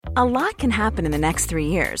A lot can happen in the next 3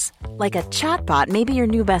 years. Like a chatbot may be your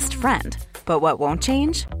new best friend. But what won't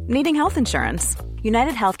change? Needing health insurance.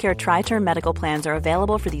 United Healthcare Tri-Term Medical Plans are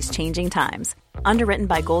available for these changing times. Underwritten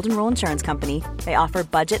by Golden Rule Insurance Company, they offer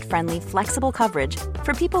budget-friendly, flexible coverage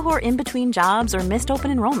for people who are in between jobs or missed open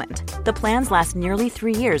enrollment. The plans last nearly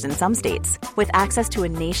 3 years in some states, with access to a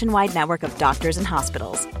nationwide network of doctors and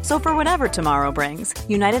hospitals. So for whatever tomorrow brings,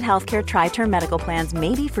 United Healthcare Tri-Term Medical Plans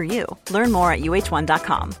may be for you. Learn more at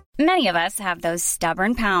uh1.com. Many of us have those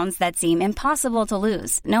stubborn pounds that seem impossible to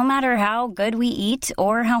lose, no matter how good we eat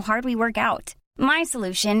or how hard we work out. My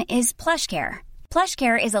solution is PlushCare.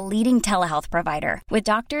 PlushCare is a leading telehealth provider with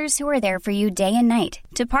doctors who are there for you day and night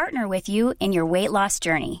to partner with you in your weight loss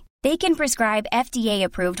journey. They can prescribe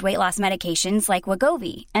FDA-approved weight loss medications like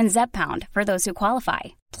Wegovy and Zepbound for those who qualify.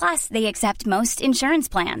 Plus, they accept most insurance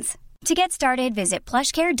plans. To get started, visit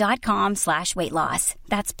plushcare.com/weightloss.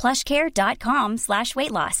 That's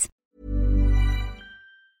plushcare.com/weightloss.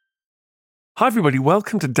 Hi everybody,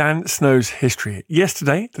 welcome to Dan Snow's History.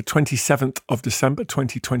 Yesterday, the 27th of December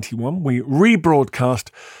 2021, we rebroadcast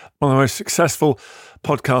one of the most successful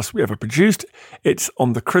podcasts we ever produced. It's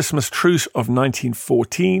on the Christmas Truce of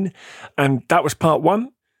 1914, and that was part one.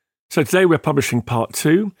 So today we're publishing part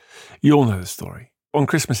two. You all know the story. On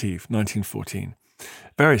Christmas Eve, 1914,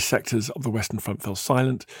 various sectors of the Western Front fell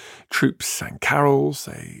silent. Troops sang carols,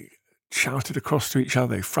 they shouted across to each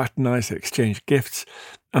other, they fraternised, they exchanged gifts.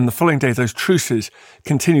 And the following day, those truces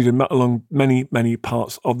continued along many, many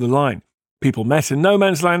parts of the line. People met in no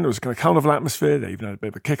man's land. There was a kind of carnival atmosphere. They even had a bit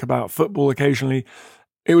of a kickabout, football occasionally.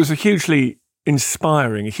 It was a hugely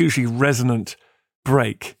inspiring, a hugely resonant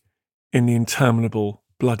break in the interminable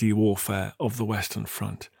bloody warfare of the Western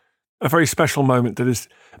Front. A very special moment that has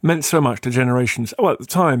meant so much to generations, well, at the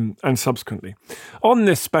time and subsequently. On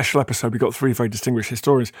this special episode, we got three very distinguished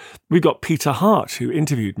historians. We got Peter Hart, who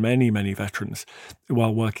interviewed many, many veterans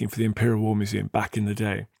while working for the Imperial War Museum back in the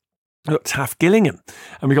day. We got Taff Gillingham,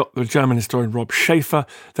 and we got the German historian Rob Schaefer.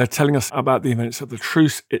 They're telling us about the events of the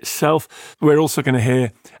truce itself. We're also going to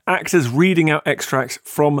hear actors reading out extracts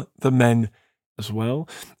from the men as well,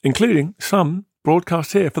 including some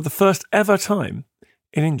broadcast here for the first ever time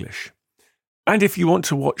in English. And if you want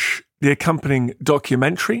to watch the accompanying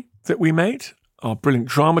documentary that we made, our brilliant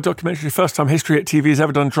drama documentary, first time History Hit TV has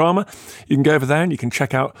ever done drama, you can go over there and you can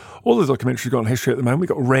check out all the documentaries we've got on history at the moment. We've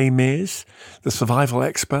got Ray Mears, the survival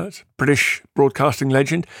expert, British broadcasting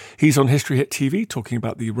legend. He's on History Hit TV talking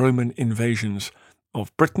about the Roman invasions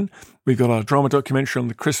of Britain. We've got our drama documentary on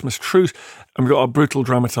the Christmas Truce, and we've got our brutal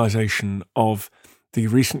dramatisation of the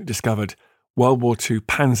recently discovered World War II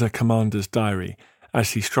Panzer Commander's diary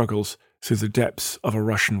as he struggles through the depths of a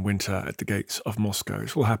Russian winter at the gates of Moscow.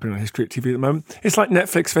 It's all happening on History at TV at the moment. It's like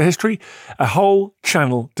Netflix for history, a whole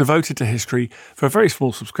channel devoted to history for a very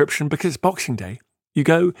small subscription because it's Boxing Day. You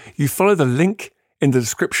go, you follow the link in the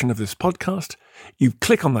description of this podcast, you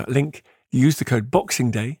click on that link, you use the code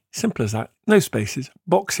Boxing Day, simple as that, no spaces,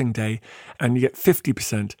 Boxing Day, and you get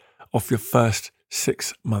 50% off your first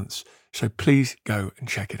 6 months. So please go and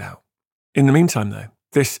check it out. In the meantime, though,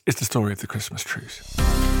 this is the story of the Christmas truce.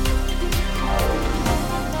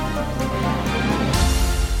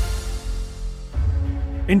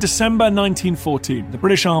 In December 1914, the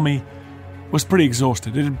British Army was pretty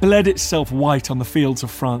exhausted. It had bled itself white on the fields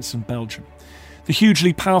of France and Belgium. The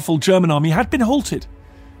hugely powerful German army had been halted,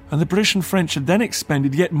 and the British and French had then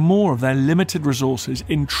expended yet more of their limited resources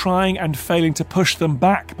in trying and failing to push them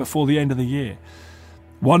back before the end of the year.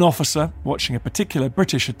 One officer, watching a particular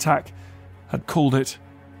British attack, had called it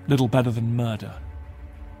little better than murder.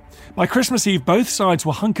 By Christmas Eve, both sides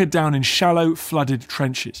were hunkered down in shallow, flooded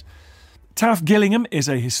trenches. Taff Gillingham is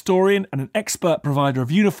a historian and an expert provider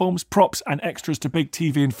of uniforms, props and extras to big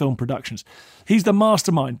TV and film productions. He's the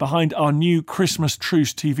mastermind behind our new Christmas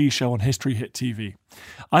Truce TV show on History Hit TV.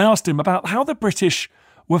 I asked him about how the British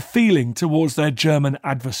were feeling towards their German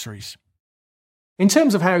adversaries. In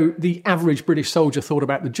terms of how the average British soldier thought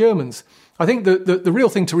about the Germans, I think the real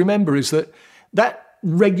thing to remember is that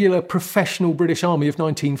regular professional British army of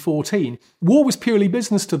 1914, war was purely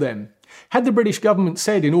business to them. Had the British government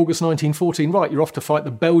said in August 1914, right, you're off to fight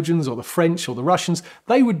the Belgians or the French or the Russians,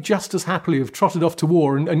 they would just as happily have trotted off to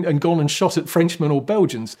war and gone and shot at Frenchmen or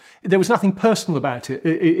Belgians. There was nothing personal about it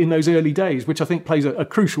in those early days, which I think plays a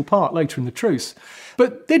crucial part later in the truce.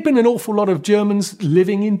 But there'd been an awful lot of Germans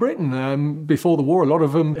living in Britain before the war. A lot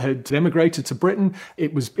of them had emigrated to Britain.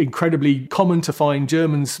 It was incredibly common to find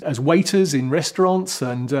Germans as waiters in restaurants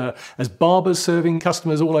and as barbers serving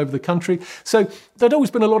customers all over the country. So there'd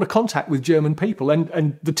always been a lot of contact with German people,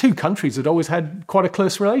 and the two countries had always had quite a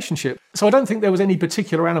close relationship. So I don't think there was any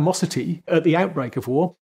particular animosity at the outbreak of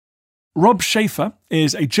war. Rob Schaefer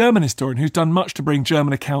is a German historian who's done much to bring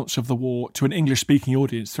German accounts of the war to an English-speaking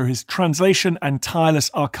audience through his translation and tireless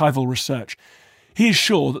archival research. He is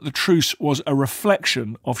sure that the truce was a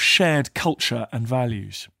reflection of shared culture and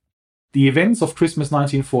values. The events of Christmas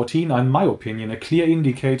 1914 are, in my opinion, a clear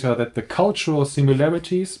indicator that the cultural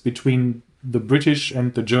similarities between the British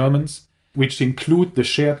and the Germans, which include the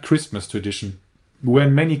shared Christmas tradition, were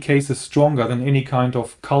in many cases stronger than any kind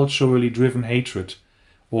of culturally driven hatred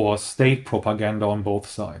or state propaganda on both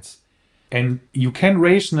sides. And you can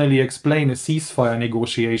rationally explain a ceasefire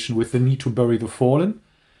negotiation with the need to bury the fallen,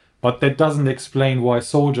 but that doesn't explain why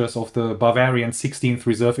soldiers of the Bavarian 16th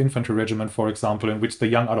Reserve Infantry Regiment, for example, in which the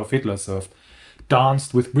young Adolf Hitler served,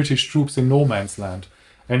 danced with British troops in no man's land.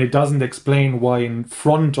 And it doesn't explain why in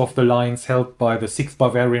front of the lines held by the 6th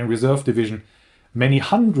Bavarian Reserve Division, many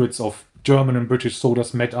hundreds of German and British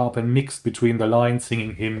soldiers met up and mixed between the lines,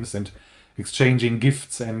 singing hymns and exchanging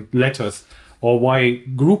gifts and letters, or why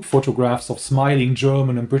group photographs of smiling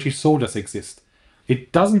German and British soldiers exist.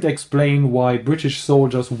 It doesn't explain why British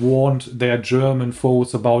soldiers warned their German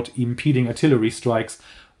foes about impeding artillery strikes,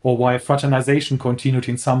 or why fraternization continued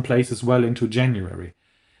in some places well into January.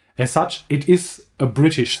 As such, it is a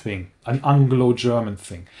British thing, an Anglo-German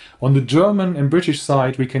thing. On the German and British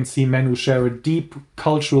side, we can see men who share a deep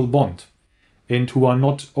cultural bond and who are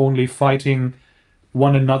not only fighting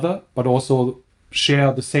one another, but also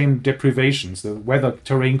share the same deprivations, the weather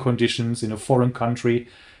terrain conditions in a foreign country,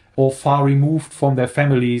 or far removed from their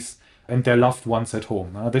families and their loved ones at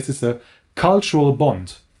home. This is a cultural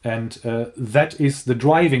bond, and that is the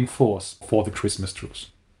driving force for the Christmas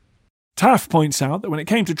truce. Taff points out that when it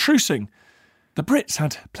came to trucing, the Brits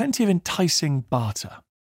had plenty of enticing barter.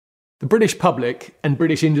 The British public and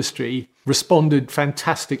British industry responded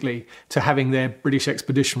fantastically to having their British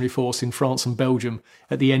Expeditionary Force in France and Belgium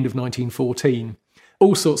at the end of 1914.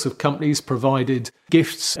 All sorts of companies provided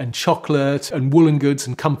gifts and chocolate and woolen goods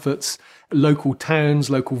and comforts. Local towns,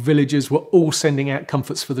 local villages were all sending out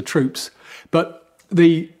comforts for the troops. But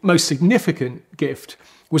the most significant gift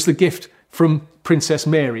was the gift from Princess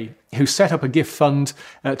Mary, who set up a gift fund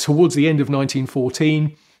towards the end of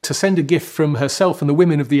 1914 to send a gift from herself and the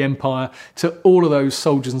women of the empire to all of those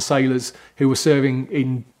soldiers and sailors who were serving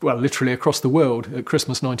in, well, literally across the world at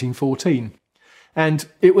Christmas 1914. And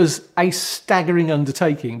it was a staggering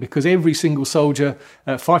undertaking because every single soldier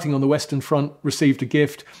fighting on the Western Front received a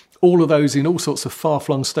gift. All of those in all sorts of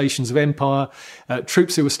far-flung stations of empire,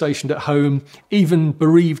 troops who were stationed at home, even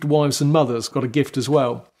bereaved wives and mothers got a gift as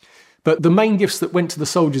well. But the main gifts that went to the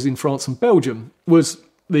soldiers in France and Belgium was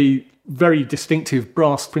the very distinctive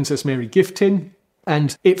brass Princess Mary gift tin,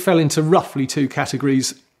 and it fell into roughly two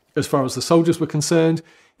categories as far as the soldiers were concerned,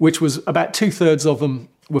 which was about 2/3 of them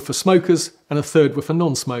were for smokers and a third were for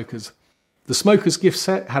non-smokers. The smokers gift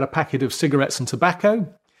set had a packet of cigarettes and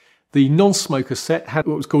tobacco. The non-smoker set had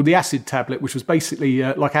what was called the acid tablet, which was basically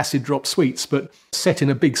like acid drop sweets, but set in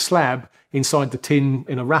a big slab inside the tin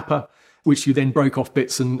in a wrapper, which you then broke off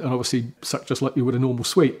bits and obviously sucked just like you would a normal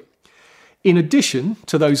sweet. In addition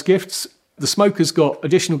to those gifts, the smokers got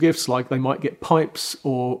additional gifts like they might get pipes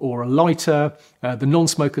or a lighter. The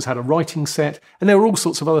non-smokers had a writing set, and there were all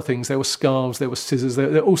sorts of other things. There were scarves, there were scissors, there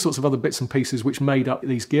were all sorts of other bits and pieces which made up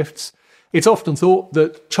these gifts. It's often thought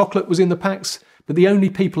that chocolate was in the packs, but the only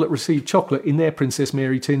people that received chocolate in their Princess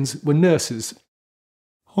Mary tins were nurses.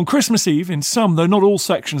 On Christmas Eve, in some, though not all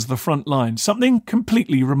sections of the front line, something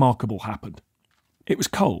completely remarkable happened. It was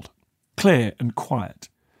cold, clear and quiet.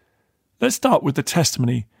 Let's start with the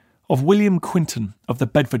testimony of William Quinton of the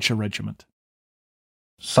Bedfordshire Regiment.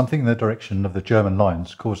 Something in the direction of the German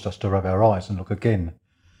lines caused us to rub our eyes and look again.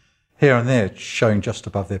 Here and there, showing just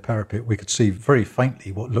above their parapet, we could see very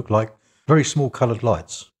faintly what looked like very small coloured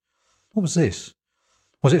lights. What was this?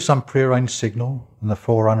 Was it some prearranged signal and the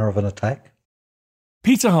forerunner of an attack?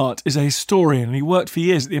 Peter Hart is a historian and he worked for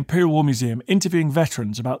years at the Imperial War Museum interviewing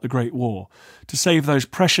veterans about the Great War to save those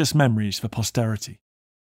precious memories for posterity.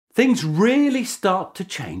 Things really start to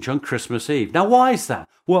change on Christmas Eve. Now, why is that?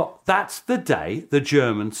 Well, that's the day the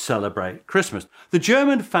Germans celebrate Christmas. The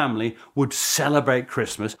German family would celebrate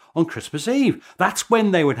Christmas on Christmas Eve. That's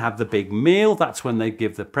when they would have the big meal. That's when they'd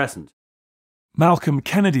give the present. Malcolm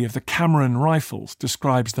Kennedy of the Cameron Rifles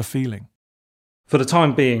describes the feeling. For the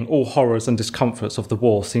time being, all horrors and discomforts of the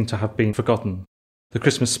war seemed to have been forgotten. The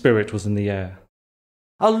Christmas spirit was in the air.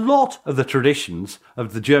 A lot of the traditions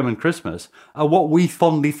of the German Christmas are what we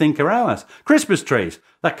fondly think are ours. Christmas trees,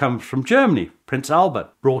 that comes from Germany. Prince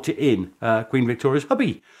Albert brought it in, Queen Victoria's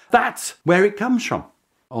hubby. That's where it comes from.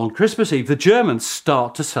 On Christmas Eve, the Germans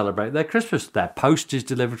start to celebrate their Christmas. Their post is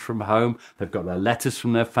delivered from home. They've got their letters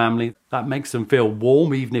from their family. That makes them feel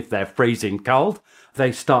warm, even if they're freezing cold.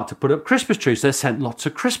 They start to put up Christmas trees. They're sent lots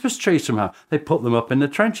of Christmas trees from home. They put them up in the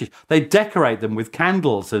trenches. They decorate them with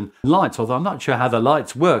candles and lights, although I'm not sure how the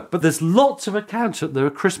lights work. But there's lots of accounts that their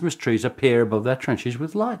Christmas trees appear above their trenches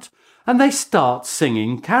with lights. And they start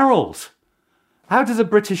singing carols. How do the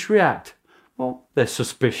British react? Well, they're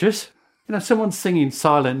suspicious. You know, someone's singing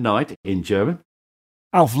Silent Night in German.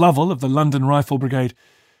 Alf Lovell of the London Rifle Brigade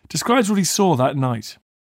describes what he saw that night.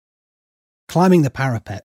 Climbing the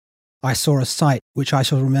parapet, I saw a sight which I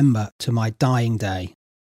shall remember to my dying day.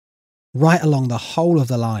 Right along the whole of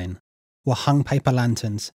the line were hung paper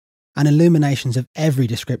lanterns and illuminations of every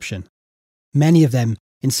description, many of them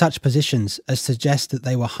in such positions as suggest that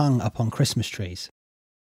they were hung upon Christmas trees.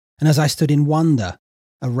 And as I stood in wonder,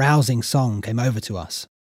 a rousing song came over to us.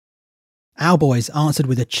 Our boys answered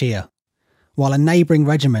with a cheer, while a neighbouring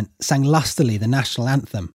regiment sang lustily the national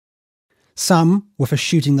anthem. Some were for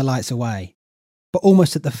shooting the lights away, but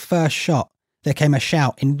almost at the first shot there came a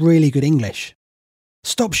shout in really good English.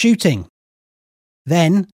 "Stop shooting!"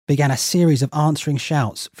 Then began a series of answering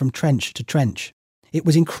shouts from trench to trench. It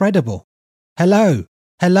was incredible. "Hello!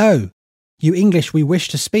 Hello! You English we wish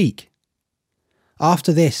to speak!"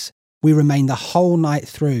 After this, we remained the whole night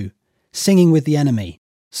through, singing with the enemy,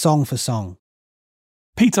 song for song.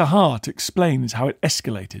 Peter Hart explains how it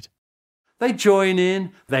escalated. They join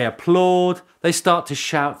in, they applaud, they start to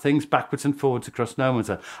shout things backwards and forwards across no man's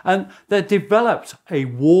land. And they developed a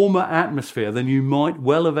warmer atmosphere than you might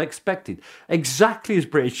well have expected. Exactly as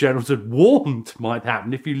British generals had warned might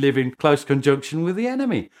happen if you live in close conjunction with the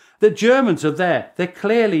enemy. The Germans are there. They're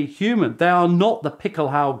clearly human. They are not the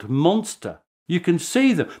pickelhaubed monster. You can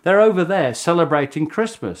see them. They're over there celebrating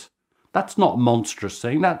Christmas. That's not a monstrous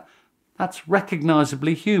thing. That's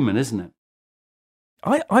recognisably human, isn't it?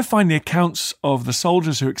 I find the accounts of the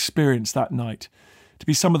soldiers who experienced that night to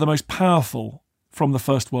be some of the most powerful from the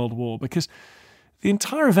First World War, because the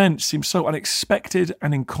entire event seems so unexpected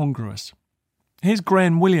and incongruous. Here's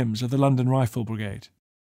Graham Williams of the London Rifle Brigade.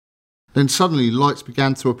 Then suddenly lights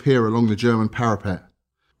began to appear along the German parapet,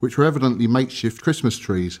 which were evidently makeshift Christmas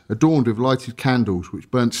trees, adorned with lighted candles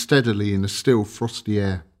which burnt steadily in the still frosty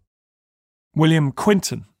air. William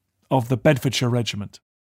Quinton of the Bedfordshire Regiment.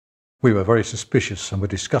 We were very suspicious and were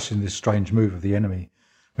discussing this strange move of the enemy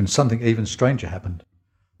when something even stranger happened.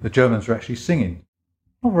 The Germans were actually singing.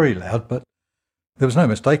 Not very loud, but there was no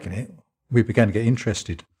mistaking it. We began to get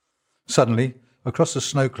interested. Suddenly, across the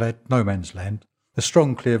snow-clad no man's land, a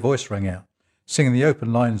strong, clear voice rang out, singing the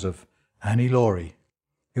open lines of Annie Laurie.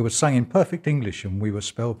 It was sung in perfect English and we were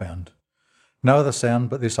spellbound. No other sound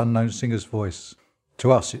but this unknown singer's voice.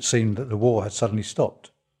 To us it seemed that the war had suddenly stopped.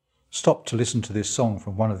 Stopped to listen to this song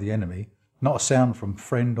from one of the enemy, not a sound from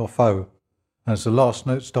friend or foe. And as the last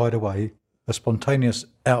notes died away, a spontaneous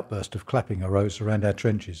outburst of clapping arose around our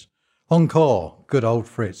trenches. Encore, good old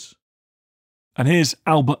Fritz. And here's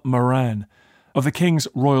Albert Moran of the King's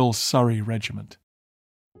Royal Surrey Regiment.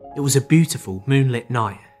 It was a beautiful moonlit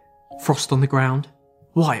night. Frost on the ground,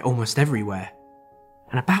 white almost everywhere.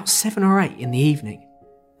 And about 7 or 8 in the evening,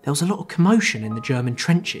 there was a lot of commotion in the German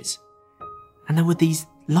trenches. And there were these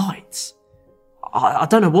lights. I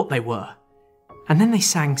don't know what they were. And then they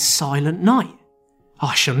sang Silent Night. Oh,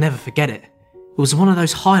 I shall never forget it. It was one of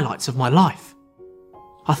those highlights of my life.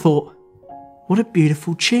 I thought, what a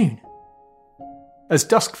beautiful tune. As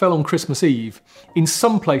dusk fell on Christmas Eve, in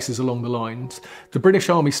some places along the lines, the British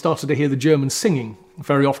Army started to hear the Germans singing,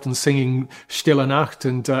 very often singing Stille Nacht,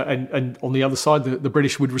 and on the other side, the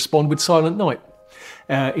British would respond with Silent Night.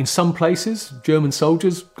 In some places, German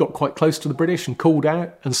soldiers got quite close to the British and called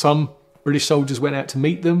out, and some British soldiers went out to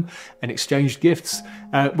meet them and exchanged gifts,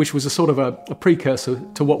 which was a sort of a precursor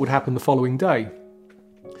to what would happen the following day.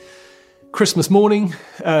 Christmas morning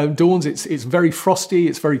dawns, it's very frosty,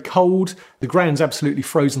 it's very cold, the ground's absolutely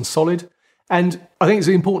frozen solid, and I think it's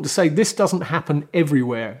important to say this doesn't happen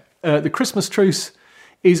everywhere. The Christmas truce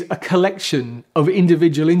is a collection of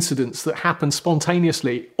individual incidents that happen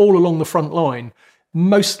spontaneously all along the front line,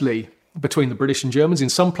 mostly between the British and Germans, in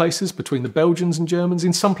some places between the Belgians and Germans,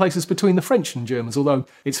 in some places between the French and Germans, although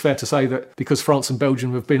it's fair to say that because France and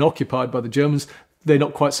Belgium have been occupied by the Germans, they're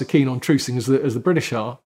not quite so keen on trucing as the British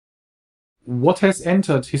are. What has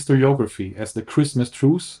entered historiography as the Christmas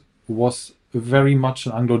truce was very much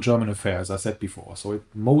an Anglo-German affair, as I said before, so it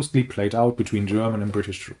mostly played out between German and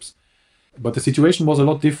British troops. But the situation was a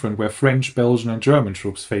lot different where French, Belgian and German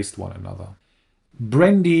troops faced one another.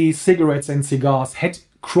 Brandy, cigarettes and cigars had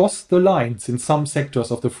crossed the lines in some sectors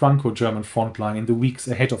of the Franco-German front line in the weeks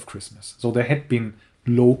ahead of Christmas. So there had been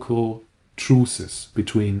local truces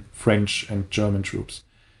between French and German troops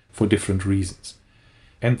for different reasons.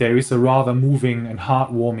 And there is a rather moving and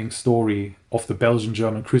heartwarming story of the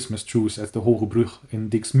Belgian-German Christmas truce at the Hoge Brug in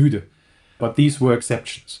Dixmude. But these were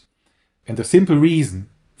exceptions. And the simple reason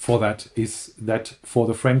for that is that for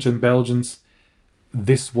the French and Belgians,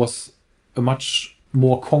 this was a much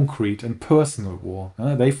more concrete and personal war.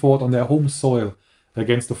 They fought on their home soil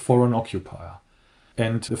against a foreign occupier.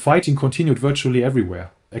 And the fighting continued virtually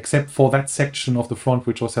everywhere, except for that section of the front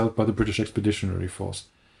which was held by the British Expeditionary Force.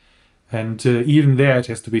 And even there it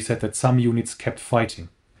has to be said that some units kept fighting.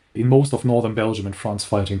 In most of northern Belgium and France,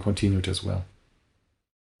 fighting continued as well.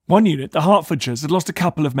 One unit, the Hertfordshires, had lost a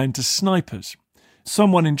couple of men to snipers.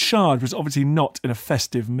 Someone in charge was obviously not in a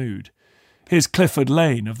festive mood. Here's Clifford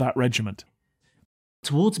Lane of that regiment.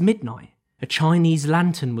 Towards midnight, a Chinese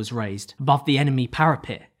lantern was raised above the enemy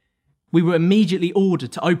parapet. We were immediately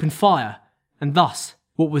ordered to open fire, and thus,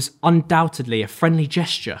 what was undoubtedly a friendly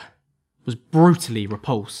gesture was brutally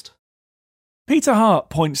repulsed. Peter Hart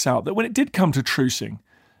points out that when it did come to trucing,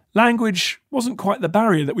 language wasn't quite the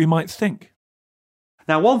barrier that we might think.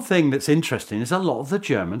 Now, one thing that's interesting is a lot of the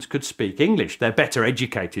Germans could speak English. They're better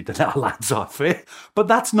educated than our lads, I fear. But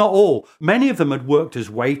that's not all. Many of them had worked as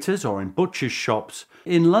waiters or in butchers' shops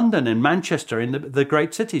in London and Manchester, in the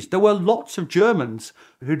great cities. There were lots of Germans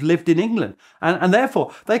who'd lived in England. And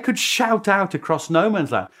therefore, they could shout out across no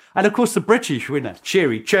man's land. And of course, the British, in a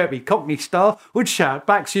cheery, chirpy, Cockney style, would shout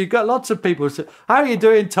back. So you've got lots of people who say, "How are you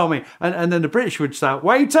doing, Tommy?" And then the British would shout,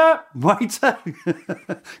 "Waiter, waiter,"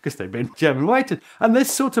 because they'd been German waiters. And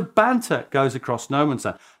this sort of banter goes across no man's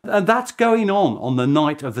land. And that's going on the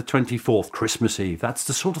night of the 24th, Christmas Eve. That's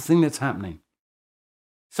the sort of thing that's happening.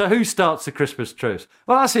 So who starts the Christmas truce?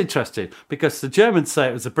 Well, that's interesting, because the Germans say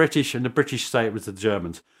it was the British and the British say it was the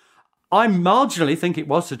Germans. I marginally think it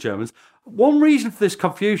was the Germans. One reason for this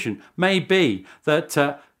confusion may be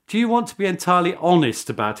that do you want to be entirely honest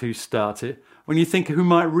about who started when you think who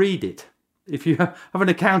might read it? If you have an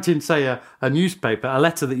account in, say, a newspaper, a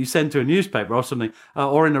letter that you send to a newspaper or something,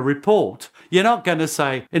 or in a report, you're not going to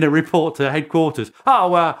say in a report to headquarters,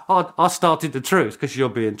 I started the truce, because you'll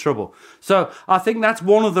be in trouble. So I think that's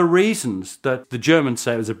one of the reasons that the Germans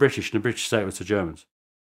say it was the British and the British say it was the Germans.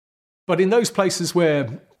 But in those places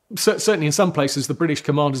where, certainly in some places, the British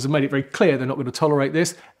commanders have made it very clear they're not going to tolerate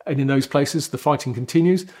this, and in those places the fighting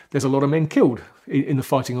continues, there's a lot of men killed in the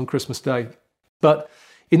fighting on Christmas Day. But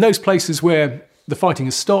in those places where the fighting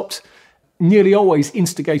has stopped, nearly always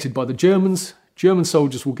instigated by the Germans, German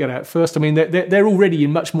soldiers will get out first. I mean, they're already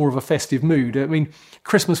in much more of a festive mood. I mean,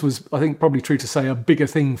 Christmas was, I think, probably true to say, a bigger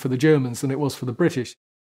thing for the Germans than it was for the British.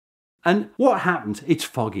 And what happens? It's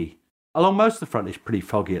foggy. Along most of the front, it's pretty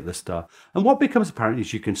foggy at the start. And what becomes apparent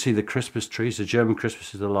is you can see the Christmas trees, the German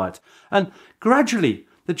Christmases, the lights. And gradually,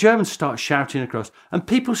 the Germans start shouting across, and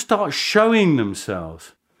people start showing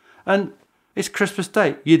themselves. And it's Christmas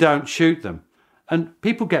Day. You don't shoot them. And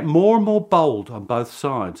people get more and more bold on both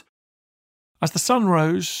sides. As the sun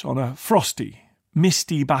rose on a frosty,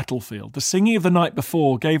 misty battlefield, the singing of the night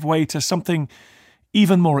before gave way to something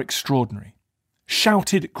even more extraordinary.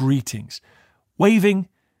 Shouted greetings, waving,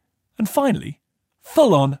 and finally,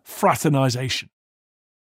 full-on fraternisation.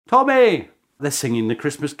 Tommy! They're singing the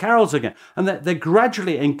Christmas carols again. And they're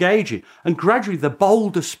gradually engaging. And gradually the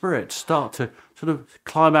bolder spirits start to sort of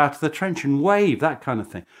climb out of the trench and wave, that kind of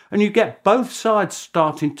thing. And you get both sides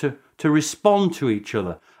starting to respond to each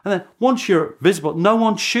other. And then once you're visible, no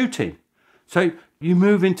one's shooting. So you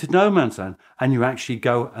move into no man's land and you actually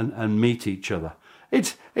go and meet each other.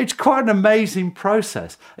 It's quite an amazing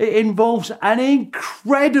process. It involves an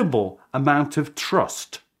incredible amount of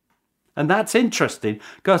trust. And that's interesting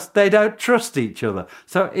because they don't trust each other.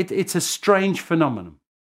 So it's a strange phenomenon.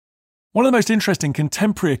 One of the most interesting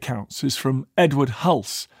contemporary accounts is from Edward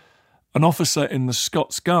Hulse, an officer in the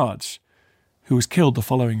Scots Guards, who was killed the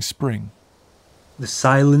following spring. The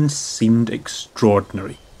silence seemed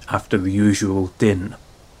extraordinary after the usual din.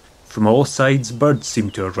 From all sides birds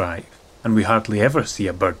seemed to arrive, and we hardly ever see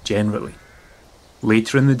a bird generally.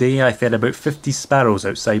 Later in the day I fed about 50 sparrows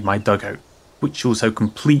outside my dugout, which shows how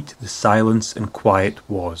complete the silence and quiet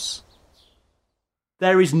was.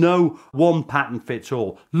 There is no one pattern fits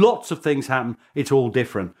all. Lots of things happen, it's all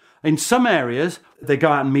different. In some areas, they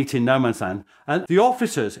go out and meet in no man's land, and the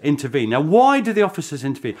officers intervene. Now, why do the officers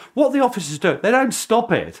intervene? What the officers do, they don't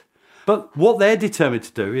stop it. But what they're determined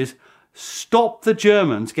to do is stop the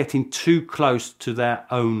Germans getting too close to their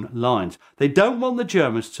own lines. They don't want the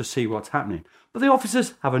Germans to see what's happening. But the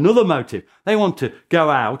officers have another motive. They want to go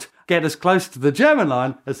out, get as close to the German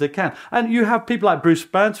line as they can. And you have people like Bruce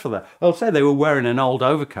Burns for that. They'll say they were wearing an old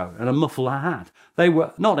overcoat and a muffler hat. They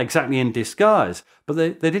were not exactly in disguise, but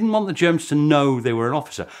they didn't want the Germans to know they were an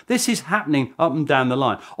officer. This is happening up and down the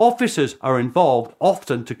line. Officers are involved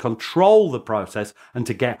often to control the process and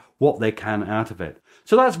to get what they can out of it.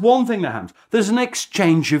 So that's one thing that happens. There's an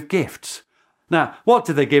exchange of gifts. Now, what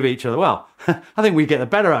do they give each other? Well, I think we get the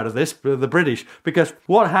better out of this, the British, because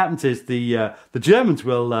what happens is the Germans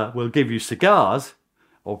will give you cigars,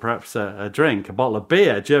 or perhaps a drink, a bottle of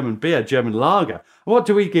beer, German lager. What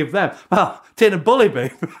do we give them? Well, tin of bully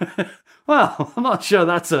beef. Well, I'm not sure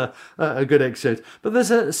that's a good exchange. But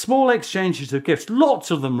there's a small exchanges of gifts.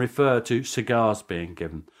 Lots of them refer to cigars being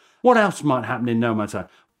given. What else might happen in no man's land?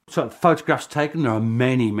 So photographs taken, there are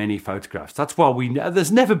many, many photographs. That's why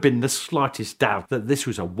there's never been the slightest doubt that this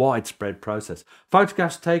was a widespread process.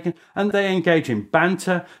 Photographs taken, and they engage in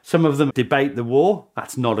banter. Some of them debate the war.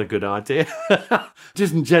 That's not a good idea.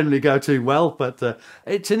 Doesn't generally go too well, but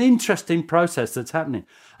it's an interesting process that's happening.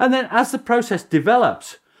 And then as the process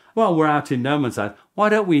develops, well, we're out in no man's land, why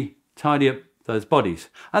don't we tidy up those bodies?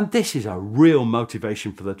 And this is a real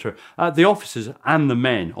motivation for the troops. The officers and the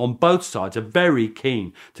men on both sides are very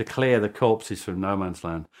keen to clear the corpses from no man's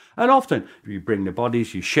land. And often you bring the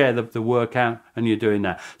bodies, you share the work out, and you're doing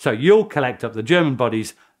that. So you'll collect up the German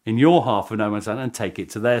bodies in your half of no man's land and take it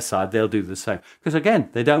to their side. They'll do the same. Because again,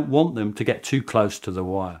 they don't want them to get too close to the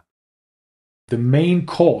wire. The main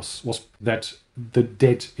cause was that the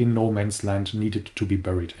dead in no man's land needed to be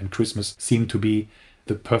buried, and Christmas seemed to be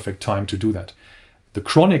the perfect time to do that. The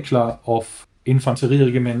chronicler of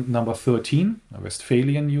Infanterieregiment number 13, a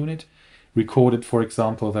Westphalian unit, recorded, for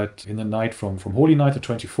example, that in the night from Holy Night, the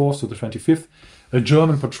 24th to the 25th, a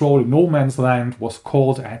German patrol in no man's land was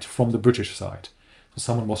called at from the British side. So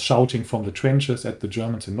someone was shouting from the trenches at the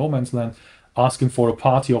Germans in no man's land, asking for a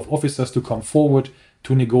party of officers to come forward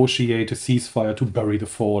to negotiate a ceasefire to bury the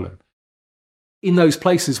fallen. In those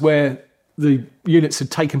places where the units had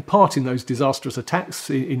taken part in those disastrous attacks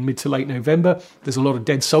in mid to late November, there's a lot of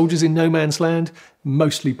dead soldiers in no man's land,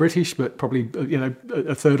 mostly British, but probably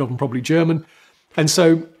a third of them probably German. And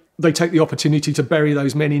so they take the opportunity to bury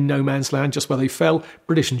those men in no man's land just where they fell.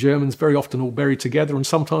 British and Germans very often all buried together, and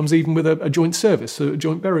sometimes even with a joint service, a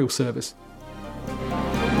joint burial service.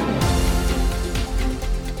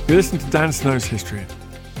 You listen to Dan Snow's History.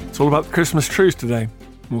 It's all about the Christmas truce today.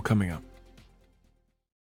 More coming up.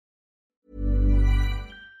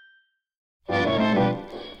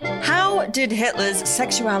 How did Hitler's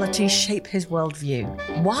sexuality shape his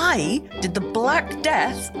worldview? Why did the Black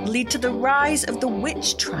Death lead to the rise of the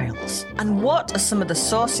witch trials? And what are some of the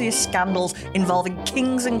sauciest scandals involving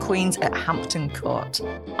kings and queens at Hampton Court?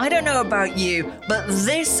 I don't know about you, but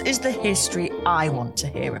this is the history I want to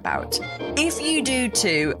hear about. If you do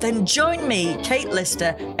too, then join me, Kate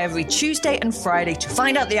Lister, every Tuesday and Friday to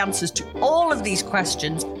find out the answers to all of these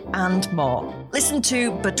questions and more. Listen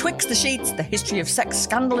to Betwixt the Sheets, the history of sex,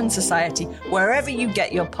 scandal and society, wherever you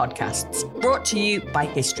get your podcasts. Brought to you by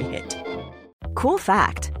History Hit. Cool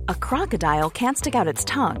fact, a crocodile can't stick out its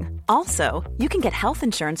tongue. Also, you can get health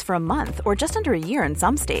insurance for a month or just under a year in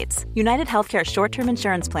some states. United Healthcare short-term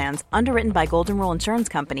insurance plans, underwritten by Golden Rule Insurance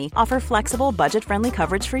Company, offer flexible, budget-friendly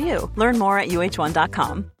coverage for you. Learn more at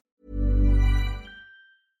UH1.com.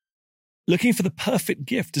 Looking for the perfect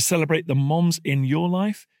gift to celebrate the moms in your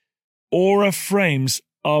life? Aura frames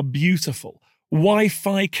are beautiful,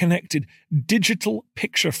 Wi-Fi connected digital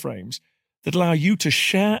picture frames that allow you to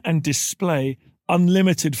share and display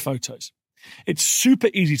unlimited photos. It's super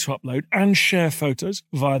easy to upload and share photos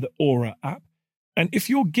via the Aura app. And if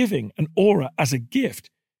you're giving an Aura as a gift,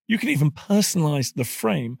 you can even personalize the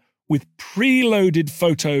frame with preloaded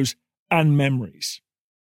photos and memories.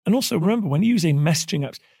 And also remember, when using messaging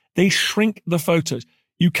apps, they shrink the photos.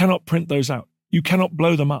 You cannot print those out. You cannot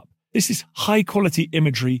blow them up. This is high-quality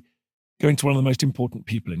imagery going to one of the most important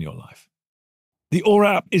people in your life. The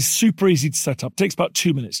Aura app is super easy to set up. It takes about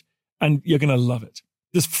 2 minutes, and you're going to love it.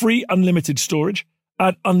 There's free unlimited storage,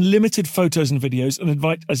 add unlimited photos and videos, and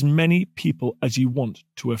invite as many people as you want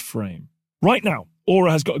to a frame. Right now,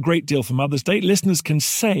 Aura has got a great deal for Mother's Day. Listeners can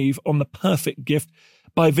save on the perfect gift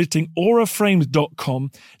by visiting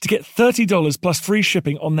auraframes.com to get $30 plus free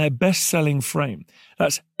shipping on their best-selling frame.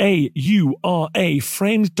 That's AURA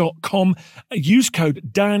frames.com. Use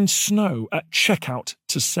code DANSNOW at checkout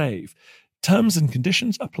to save. Terms and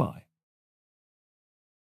conditions apply.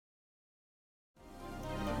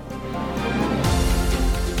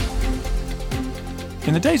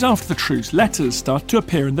 In the days after the truce, letters started to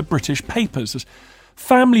appear in the British papers as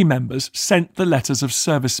family members sent the letters of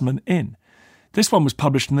servicemen in. This one was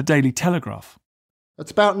published in the Daily Telegraph. At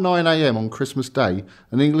about 9 a.m. on Christmas Day,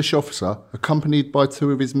 an English officer, accompanied by 2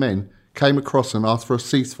 of his men, came across and asked for a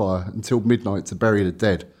ceasefire until midnight to bury the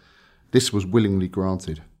dead. This was willingly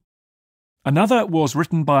granted. Another was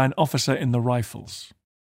written by an officer in the Rifles.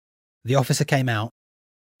 The officer came out,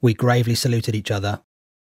 we gravely saluted each other,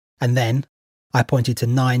 and then I pointed to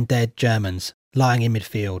 9 dead Germans lying in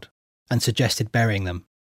midfield and suggested burying them,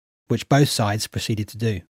 which both sides proceeded to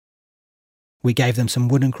do. We gave them some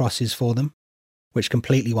wooden crosses for them, which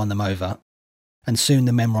completely won them over, and soon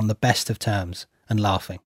the men were on the best of terms and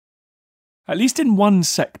laughing. At least in one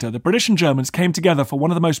sector, the British and Germans came together for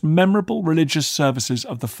one of the most memorable religious services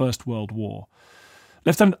of the First World War.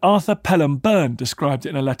 Lieutenant Arthur Pelham Byrne described it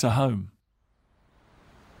in a letter home.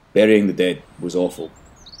 Burying the dead was awful,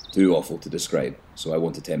 too awful to describe, so I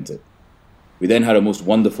won't attempt it. We then had a most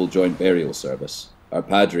wonderful joint burial service. Our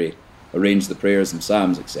padre arranged the prayers and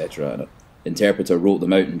psalms, etc., and an interpreter wrote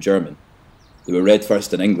them out in German. They were read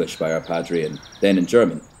first in English by our padre and then in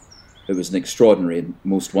German. It was an extraordinary and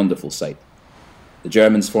most wonderful sight. The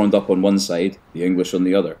Germans formed up on one side, the English on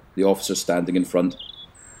the other, the officers standing in front,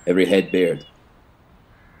 every head bared.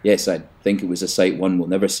 Yes, I think it was a sight one will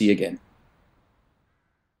never see again.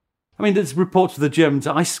 I mean, there's reports of the Germans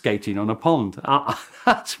ice skating on a pond.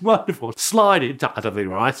 That's wonderful. Sliding. I don't think they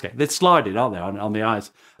were ice skating. They're sliding, aren't they, on the ice?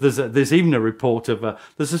 There's even a report of,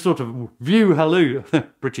 there's a sort of view halloo.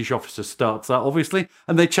 British officer starts that, obviously,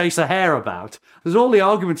 and they chase a hare about. There's all the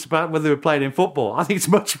arguments about whether they were playing in football. I think it's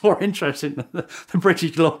much more interesting than the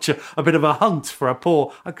British launch a bit of a hunt for a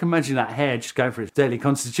poor... I can imagine that hare just going for its daily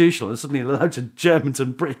constitutional and suddenly loads of Germans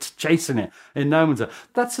and Brits chasing it in no man's land.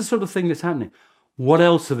 That's the sort of thing that's happening. What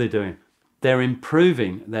else are they doing? They're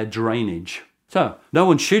improving their drainage. So, no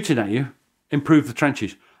one's shooting at you. Improve the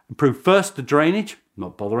trenches. Improve first the drainage,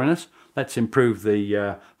 not bothering us. Let's improve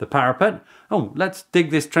the parapet. Oh, let's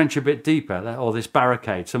dig this trench a bit deeper, or this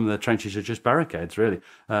barricade. Some of the trenches are just barricades, really.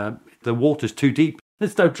 The water's too deep.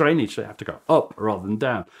 There's no drainage, so they have to go up rather than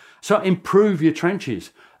down. So improve your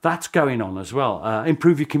trenches. That's going on as well.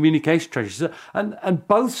 Improve your communication trenches. And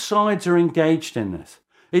both sides are engaged in this.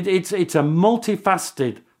 It's a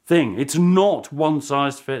multifaceted thing. It's not one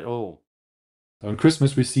size fit all. On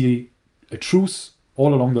Christmas we see a truce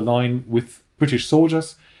all along the line with British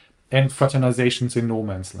soldiers and fraternizations in no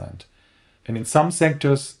man's land. And in some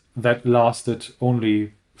sectors that lasted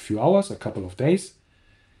only a few hours, a couple of days,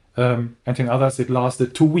 and in others it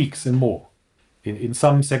lasted 2 weeks and more. In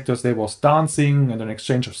some sectors there was dancing and an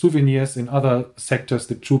exchange of souvenirs. In other sectors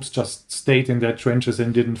the troops just stayed in their trenches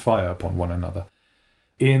and didn't fire upon one another.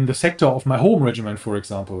 In the sector of my home regiment, for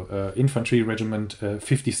example, Infantry Regiment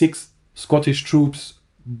 56, Scottish troops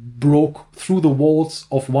broke through the walls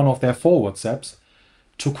of one of their forward steps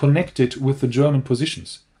to connect it with the German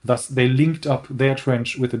positions. Thus, they linked up their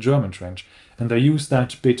trench with the German trench, and they used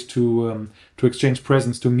that bit to exchange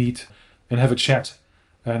presents, to meet and have a chat.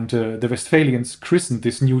 And the Westphalians christened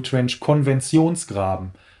this new trench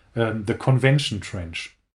Konventionsgraben, the Convention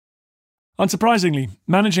Trench. Unsurprisingly,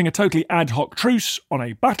 managing a totally ad hoc truce on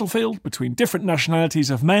a battlefield between different nationalities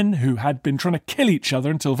of men who had been trying to kill each other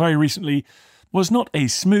until very recently was not a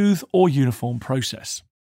smooth or uniform process.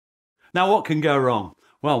 Now, what can go wrong?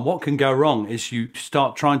 Well, what can go wrong is you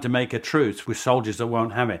start trying to make a truce with soldiers that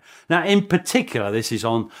won't have it. Now, in particular, this is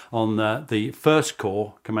on the First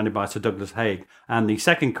Corps, commanded by Sir Douglas Haig, and the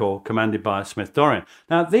Second Corps, commanded by Smith-Dorrien.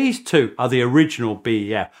 Now, these two are the original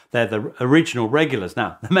BEF. They're the original regulars.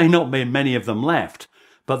 Now, there may not be many of them left,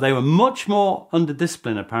 but they were much more under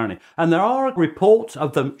discipline, apparently. And there are reports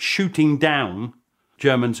of them shooting down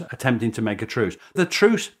Germans attempting to make a truce. The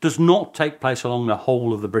truce does not take place along the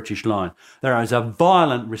whole of the British line. There is a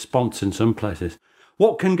violent response in some places.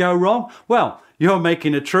 What can go wrong? Well, you're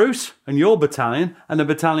making a truce and your battalion, and the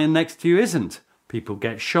battalion next to you isn't. People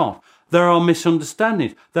get shot. There are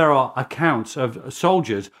misunderstandings. There are accounts of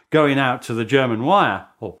soldiers going out to the German wire,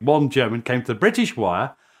 or one German came to the British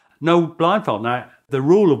wire, no blindfold. Now, the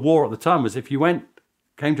rule of war at the time was if you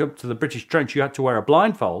came up to the British trench, you had to wear a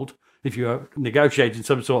blindfold if you were negotiating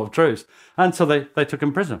some sort of truce. And so they took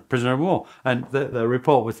him prisoner of war. And the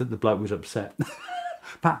report was that the bloke was upset.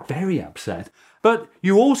 But very upset. But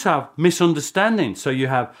you also have misunderstandings. So you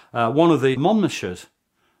have one of the Monmouthshires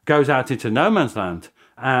goes out into no man's land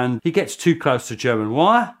and he gets too close to German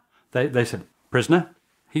wire. They said, prisoner.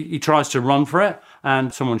 He tries to run for it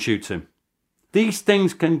and someone shoots him. These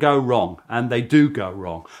things can go wrong, and they do go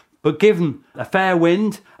wrong. But given a fair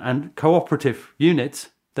wind and cooperative units,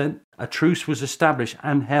 then a truce was established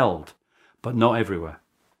and held, but not everywhere.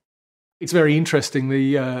 It's very interesting,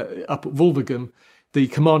 up at Wolvergem, the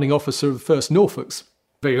commanding officer of the 1st Norfolks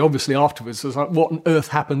Very obviously afterwards, it was like, what on earth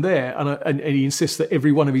happened there? And he insists that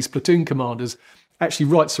every one of his platoon commanders actually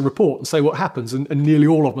writes a report and say what happens, and nearly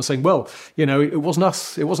all of them are saying, well, it wasn't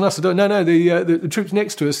us. No, the troops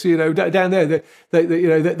next to us, down there,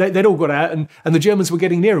 they'd all got out, and the Germans were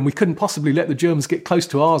getting near, and we couldn't possibly let the Germans get close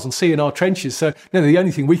to ours and see in our trenches. So no, the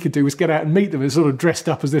only thing we could do was get out and meet them. It's sort of dressed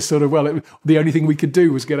up as this sort of, the only thing we could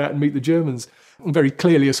do was get out and meet the Germans. Very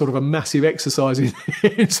clearly a sort of a massive exercise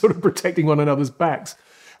in sort of protecting one another's backs.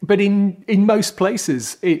 But in most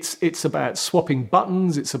places, it's about swapping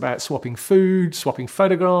buttons, it's about swapping food, swapping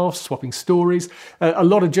photographs, swapping stories. A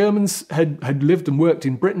lot of Germans had lived and worked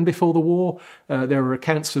in Britain before the war. There are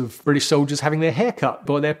accounts of British soldiers having their hair cut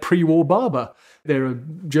by their pre-war barber. There are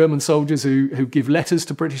German soldiers who give letters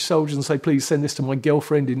to British soldiers and say, please send this to my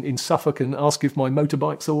girlfriend in Suffolk and ask if my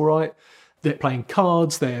motorbike's all right. They're playing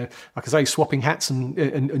cards, they're, like I say, swapping hats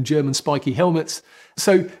and German spiky helmets.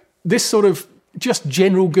 So this sort of just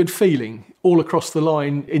general good feeling all across the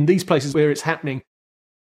line in these places where it's happening.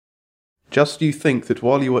 Just you think that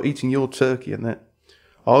while you were eating your turkey and that,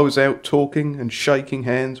 I was out talking and shaking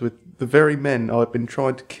hands with the very men I'd been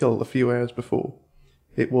trying to kill a few hours before.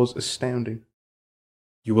 It was astounding.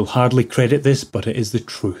 You will hardly credit this, but it is the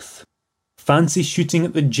truth. Fancy shooting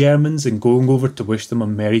at the Germans and going over to wish them a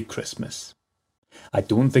Merry Christmas. I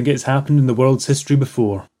don't think it's happened in the world's history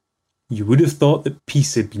before. You would have thought that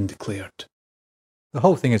peace had been declared. The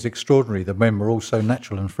whole thing is extraordinary. The men were all so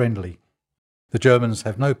natural and friendly. The Germans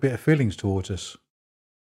have no bitter feelings towards us.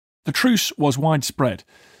 The truce was widespread,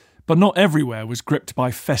 but not everywhere was gripped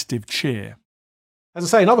by festive cheer. As I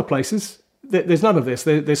say, in other places, there's none of this.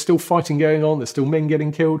 There's still fighting going on. There's still men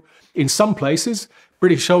getting killed. In some places,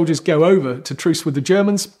 British soldiers go over to truce with the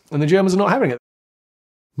Germans, and the Germans are not having it.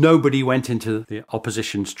 Nobody went into the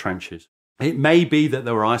opposition's trenches. It may be that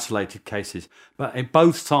there were isolated cases, but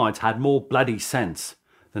both sides had more bloody sense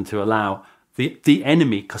than to allow the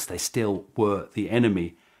enemy, because they still were the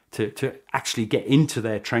enemy, to actually get into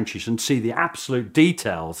their trenches and see the absolute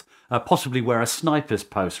details, possibly where a sniper's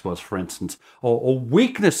post was, for instance, or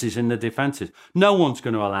weaknesses in the defences. No one's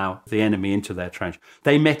going to allow the enemy into their trench.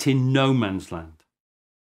 They met in no man's land.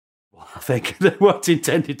 I think they weren't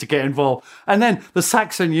intended to get involved. And then the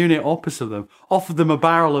Saxon unit opposite them offered them a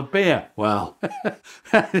barrel of beer. Well,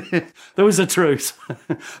 there was a truce.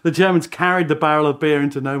 The Germans carried the barrel of beer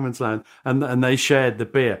into no man's land, and they shared the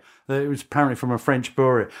beer. It was apparently from a French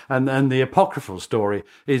brewery. And the apocryphal story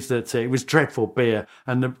is that it was dreadful beer,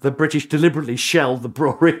 and the British deliberately shelled the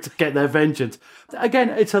brewery to get their vengeance. Again,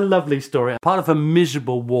 it's a lovely story. Part of a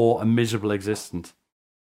miserable war and miserable existence.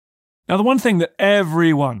 Now, the one thing that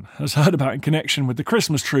everyone has heard about in connection with the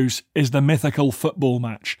Christmas truce is the mythical football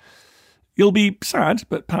match. You'll be sad,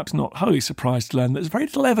 but perhaps not wholly surprised to learn there's very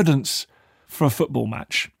little evidence for a football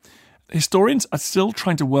match. Historians are still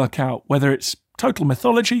trying to work out whether it's total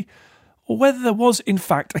mythology or whether there was, in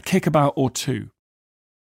fact, a kickabout or two.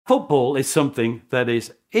 Football is something that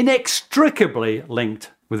is inextricably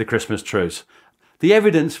linked with the Christmas truce. The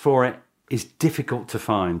evidence for it is difficult to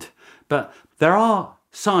find, but there are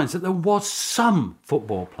signs that there was some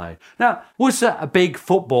football played. Now, was that a big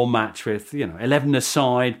football match with, 11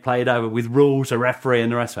 aside, played over with rules, a referee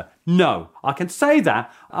and the rest of it? No, I can say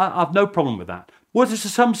that. I've no problem with that. Was there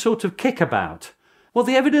some sort of kickabout? Well,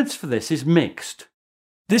 the evidence for this is mixed.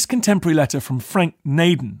 This contemporary letter from Frank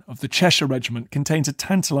Naden of the Cheshire Regiment contains a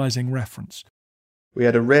tantalising reference. We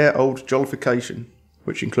had a rare old jollification,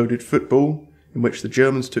 which included football, in which the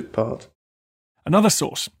Germans took part. Another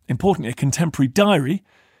source, importantly a contemporary diary,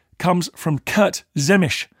 comes from Kurt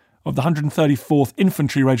Zemisch of the 134th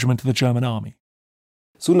Infantry Regiment of the German Army.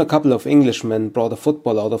 Soon a couple of Englishmen brought a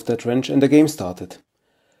football out of their trench and the game started.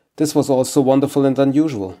 This was all so wonderful and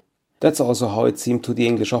unusual. That's also how it seemed to the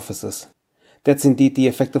English officers. That's indeed the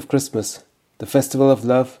effect of Christmas, the festival of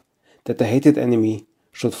love, that the hated enemy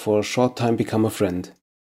should for a short time become a friend.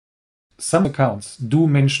 Some accounts do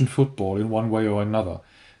mention football in one way or another.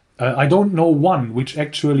 I don't know one which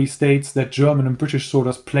actually states that German and British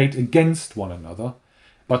soldiers played against one another,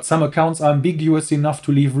 but some accounts are ambiguous enough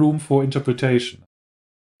to leave room for interpretation.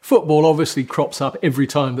 Football obviously crops up every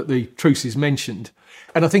time that the truce is mentioned,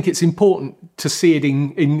 and I think it's important to see it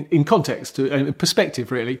in context, in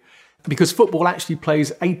perspective really, because football actually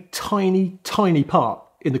plays a tiny, tiny part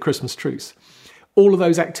in the Christmas truce. All of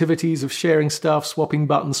those activities of sharing stuff, swapping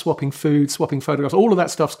buttons, swapping food, swapping photographs, all of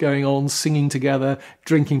that stuff's going on, singing together,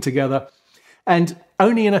 drinking together. And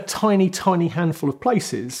only in a tiny, tiny handful of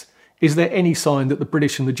places is there any sign that the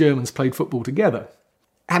British and the Germans played football together.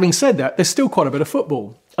 Having said that, there's still quite a bit of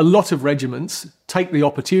football. A lot of regiments take the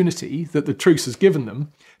opportunity that the truce has given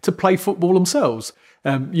them to play football themselves.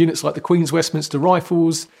 Units like the Queen's Westminster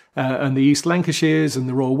Rifles and the East Lancashires and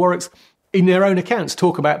the Royal Warwicks, in their own accounts,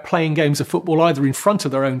 talk about playing games of football either in front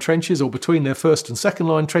of their own trenches or between their first and second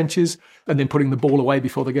line trenches, and then putting the ball away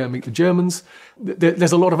before they go and meet the Germans.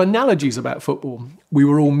 There's a lot of analogies about football. We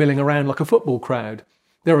were all milling around like a football crowd.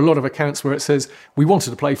 There are a lot of accounts where it says, we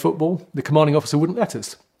wanted to play football, the commanding officer wouldn't let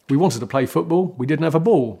us. We wanted to play football, we didn't have a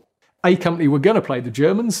ball. A Company were going to play the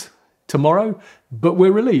Germans tomorrow, but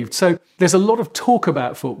we're relieved. So there's a lot of talk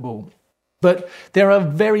about football. But there are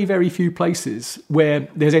very, very few places where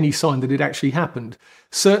there's any sign that it actually happened.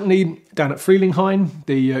 Certainly down at Frelinghien,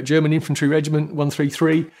 the German Infantry Regiment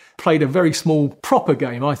 133 played a very small proper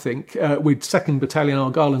game, I think, with 2nd Battalion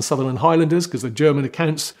Argyll and Sutherland Highlanders, because the German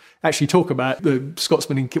accounts actually talk about the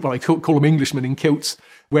Scotsmen, they call them Englishmen in kilts,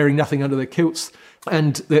 wearing nothing under their kilts.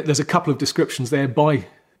 And there's a couple of descriptions there by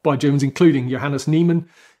Germans, including Johannes Niemann,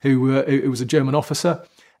 who was a German officer.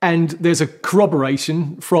 And there's a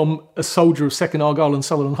corroboration from a soldier of 2nd Argyll and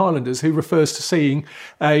Sutherland Highlanders who refers to seeing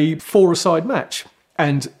a four-a-side match.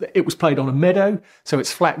 And it was played on a meadow, so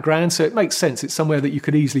it's flat ground, so it makes sense. It's somewhere that you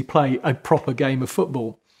could easily play a proper game of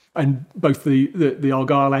football. And both the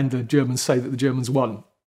Argyll and the Germans say that the Germans won.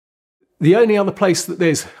 The only other place that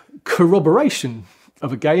there's corroboration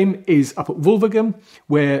of a game is up at Wolvergem,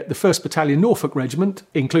 where the 1st Battalion Norfolk Regiment,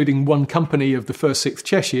 including one company of the 1st 6th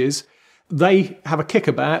Cheshires, they have a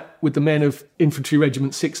kickabout with the men of Infantry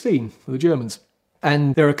Regiment 16, for the Germans.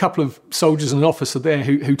 And there are a couple of soldiers and an officer there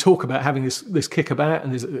who talk about having this kickabout,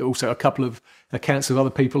 and there's also a couple of accounts of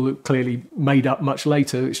other people that clearly made up much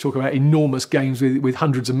later, which talk about enormous games with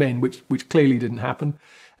hundreds of men, which clearly didn't happen.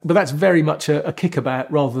 But that's very much a kickabout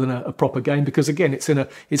rather than a proper game, because again, it's in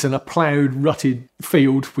a ploughed, rutted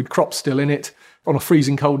field with crops still in it on a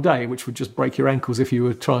freezing cold day, which would just break your ankles if you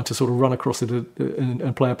were trying to sort of run across it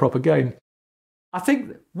and play a proper game. I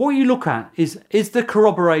think what you look at is the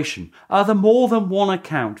corroboration. Are there more than one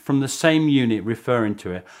account from the same unit referring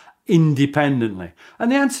to it independently?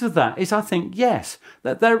 And the answer to that is, I think, yes.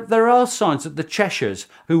 That there are signs that the Cheshires,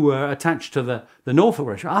 who were attached to the Norfolk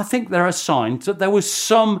Regiment, I think there are signs that there was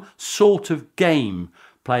some sort of game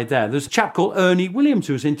played there. There's a chap called Ernie Williams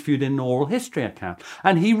who was interviewed in an oral history account,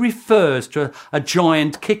 and he refers to a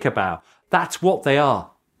giant kickabout. That's what they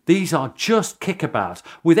are. These are just kickabouts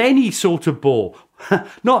with any sort of ball.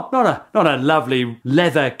 not a lovely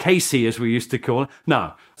leather casey, as we used to call it.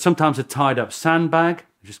 No, sometimes a tied-up sandbag,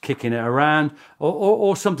 just kicking it around,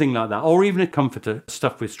 or something like that, or even a comforter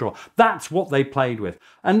stuffed with straw. That's what they played with.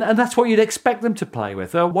 And that's what you'd expect them to play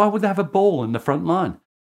with. Why would they have a ball in the front line?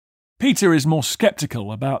 Peter is more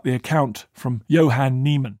sceptical about the account from Johann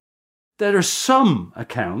Niemann. There are some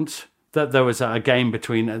accounts that there was a game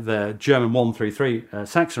between the German 133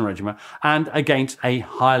 Saxon Regiment and against a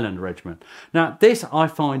Highland Regiment. Now, this I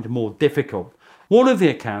find more difficult. One of the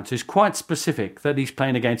accounts is quite specific, that he's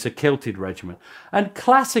playing against a kilted regiment. And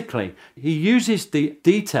classically, he uses the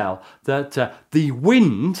detail that the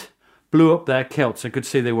wind blew up their kilts. I could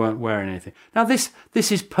see they weren't wearing anything. Now, this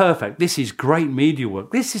is perfect. This is great media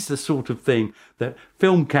work. This is the sort of thing that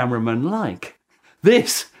film cameramen like.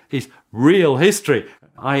 This is real history.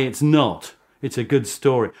 It's not. It's a good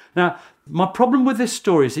story. Now, my problem with this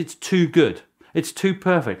story is it's too good. It's too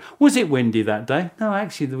perfect. Was it windy that day? No,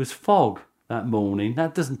 actually, there was fog that morning.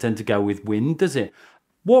 That doesn't tend to go with wind, does it?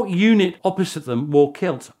 What unit opposite them wore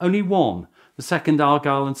kilts? Only one. The 2nd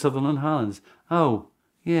Argyll and Sutherland Highlanders. Oh,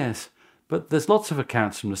 yes. But there's lots of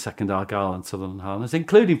accounts from the 2nd Argyll and Sutherland Highlanders,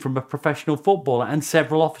 including from a professional footballer and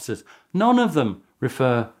several officers. None of them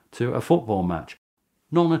refer to a football match.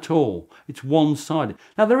 None at all. It's one-sided.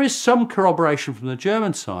 Now, there is some corroboration from the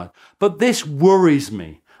German side, but this worries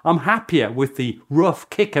me. I'm happier with the rough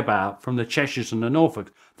kickabout from the Cheshires and the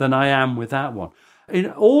Norfolk than I am with that one.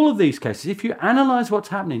 In all of these cases, if you analyse what's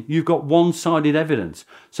happening, you've got one-sided evidence.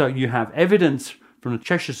 So you have evidence from the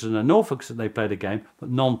Cheshires and the Norfolks that they played a game, but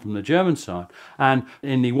none from the German side. And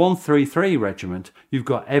in the 133 Regiment, you've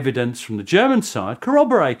got evidence from the German side,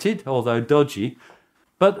 corroborated, although dodgy,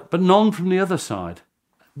 but none from the other side.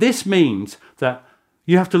 This means that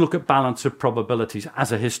you have to look at balance of probabilities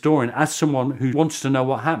as a historian, as someone who wants to know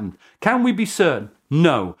what happened. Can we be certain?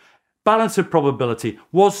 No. Balance of probability.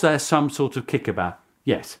 Was there some sort of kickabout?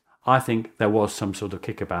 Yes, I think there was some sort of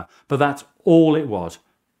kickabout, but that's all it was.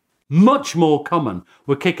 Much more common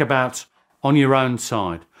were kickabouts on your own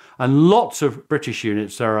side. And lots of British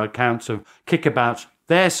units, there are accounts of kickabouts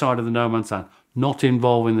their side of the no man's land, not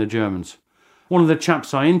involving the Germans. One of the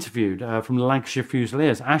chaps I interviewed from the Lancashire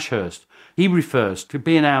Fusiliers, Ashurst, He refers to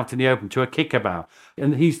being out in the open, to a kickabout.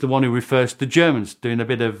 And he's the one who refers to the Germans doing a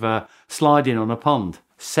bit of sliding on a pond,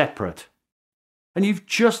 separate. And you've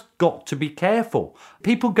just got to be careful.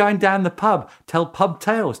 People going down the pub tell pub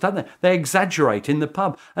tales, don't they? They exaggerate in the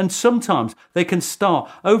pub. And sometimes they can start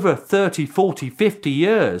over 30, 40, 50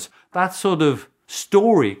 years. That sort of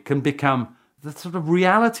story can become the sort of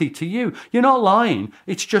reality to you. You're not lying.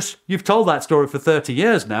 It's just you've told that story for 30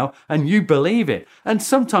 years now and you believe it. And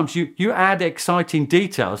sometimes you add exciting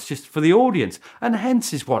details just for the audience. And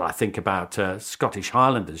hence is what I think about Scottish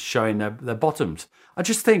Highlanders showing their bottoms. I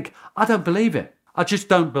just think, I don't believe it. I just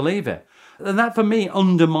don't believe it. And that, for me,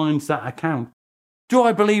 undermines that account. Do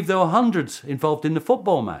I believe there were hundreds involved in the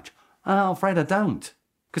football match? I'm afraid I don't,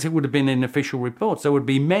 because it would have been in official reports. There would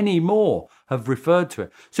be many more have referred to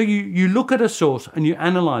it. So you look at a source and you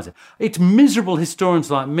analyse it. It's miserable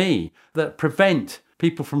historians like me that prevent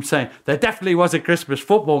people from saying there definitely was a Christmas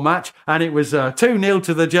football match and it was 2-0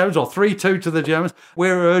 to the Germans or 3-2 to the Germans.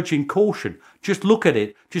 We're urging caution. Just look at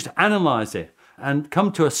it, just analyse it, and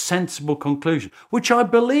come to a sensible conclusion, which I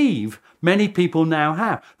believe many people now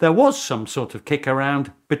have. There was some sort of kick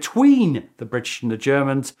around between the British and the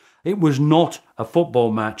Germans. It was not a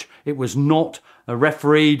football match. It was not a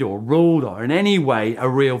refereed or ruled or in any way a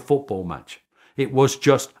real football match. It was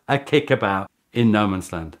just a kickabout in no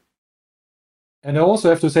man's land. And I also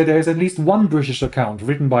have to say there is at least one British account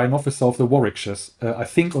written by an officer of the Warwickshires, I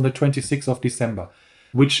think on the 26th of December,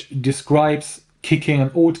 which describes kicking an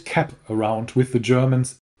old cap around with the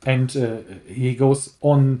Germans, and he goes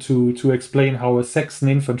on to explain how a Saxon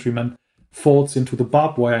infantryman falls into the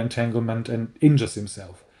barbed wire entanglement and injures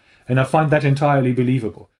himself. And I find that entirely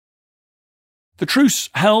believable. The truce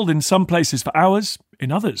held in some places for hours,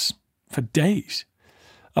 in others for days.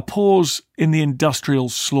 A pause in the industrial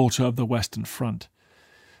slaughter of the Western Front.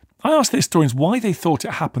 I asked the historians why they thought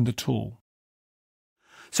it happened at all.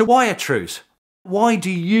 So why a truce? Why do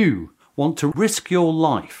you want to risk your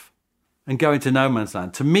life and go into no man's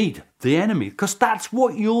land to meet the enemy? Because that's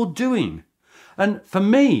what you're doing. And for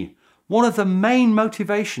me, one of the main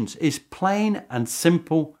motivations is plain and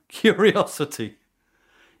simple curiosity.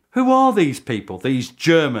 Who are these people, these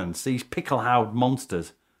Germans, these pickle-howed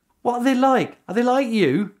monsters? What are they like? Are they like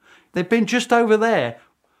you? They've been just over there.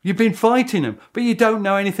 You've been fighting them, but you don't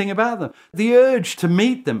know anything about them. The urge to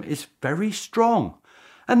meet them is very strong.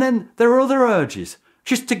 And then there are other urges,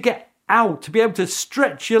 just to get out, to be able to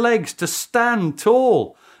stretch your legs, to stand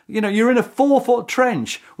tall. You know, you're in a 4-foot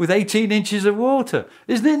trench with 18 inches of water.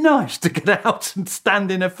 Isn't it nice to get out and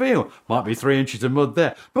stand in a field? Might be 3 inches of mud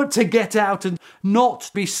there, but to get out and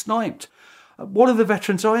not be sniped. One of the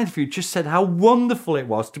veterans I interviewed just said how wonderful it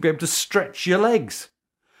was to be able to stretch your legs.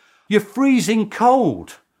 You're freezing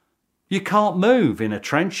cold. You can't move in a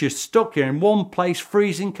trench. You're stuck. You're in one place,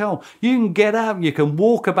 freezing cold. You can get out. You can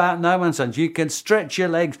walk about no man's land. You can stretch your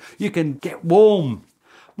legs. You can get warm.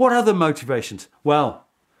 What other motivations? Well,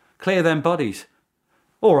 clear them bodies.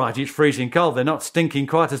 All right, it's freezing cold. They're not stinking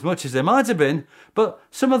quite as much as they might have been, but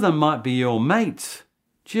some of them might be your mates.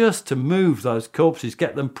 Just to move those corpses,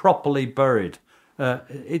 get them properly buried.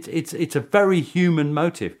 It's a very human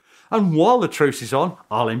motive. And while the truce is on,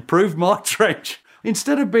 I'll improve my trench.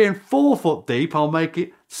 Instead of being 4 foot deep, I'll make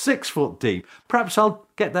it 6 foot deep. Perhaps I'll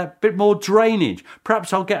get that bit more drainage.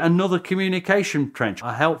 Perhaps I'll get another communication trench.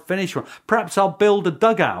 I'll help finish one. Perhaps I'll build a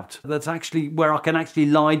dugout that's actually where I can actually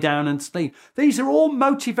lie down and sleep. These are all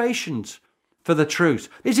motivations for the truce.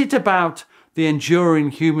 Is it about the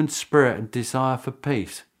enduring human spirit and desire for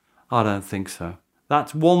peace? I don't think so.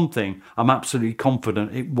 That's one thing I'm absolutely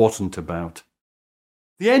confident it wasn't about.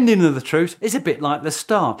 The ending of the truce is a bit like the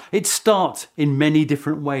start. It starts in many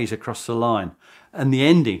different ways across the line. And the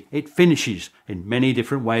ending, it finishes in many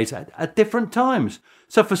different ways at different times.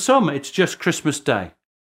 So for some, it's just Christmas Day.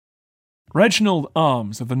 Reginald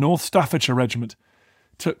Arms of the North Staffordshire Regiment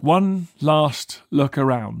took one last look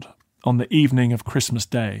around on the evening of Christmas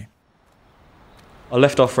Day. I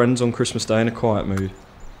left our friends on Christmas Day in a quiet mood.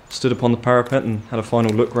 Stood upon the parapet and had a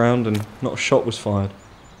final look round, and not a shot was fired.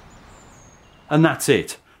 And that's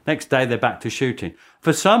it. Next day, they're back to shooting.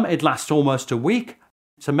 For some, it lasts almost a week.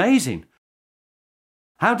 It's amazing.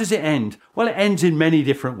 How does it end? Well, it ends in many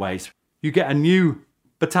different ways. You get a new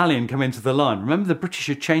battalion come into the line. Remember, the British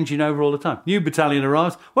are changing over all the time. New battalion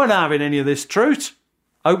arrives. We're not having any of this truce.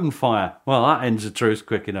 Open fire. Well, that ends the truce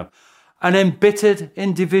quick enough. An embittered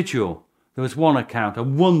individual. There was one account, a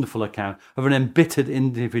wonderful account, of an embittered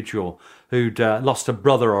individual who'd lost a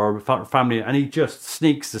brother or a family, and he just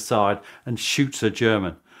sneaks aside and shoots a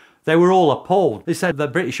German. They were all appalled. They said the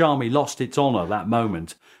British Army lost its honour that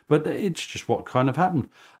moment, but it's just what kind of happened.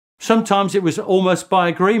 Sometimes it was almost by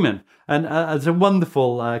agreement. And there's a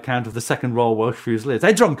wonderful account of the Second Royal Welsh Fusiliers.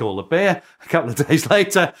 They drunk all the beer a couple of days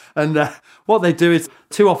later. And what they do is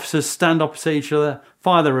 2 officers stand opposite each other,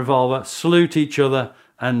 fire the revolver, salute each other,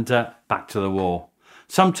 and back to the war.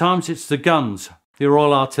 Sometimes it's the guns, the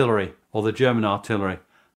Royal Artillery or the German artillery.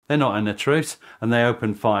 They're not in a truce, and they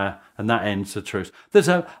open fire, and that ends the truce. There's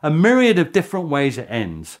a myriad of different ways it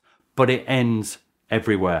ends, but it ends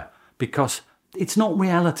everywhere because it's not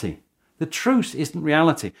reality. The truce isn't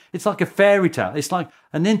reality. It's like a fairy tale. It's like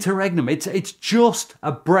an interregnum. It's just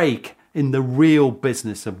a break in the real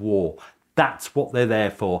business of war. That's what they're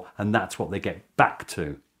there for, and that's what they get back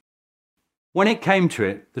to. When it came to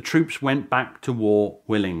it, the troops went back to war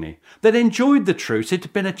willingly. They'd enjoyed the truce. It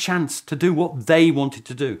had been a chance to do what they wanted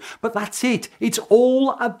to do. But that's it. It's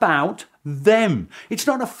all about them. It's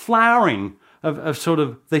not a flowering of sort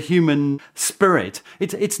of the human spirit.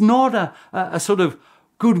 It's not a sort of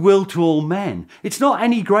goodwill to all men. It's not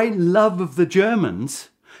any great love of the Germans.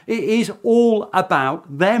 It is all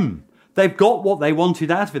about them. They've got what they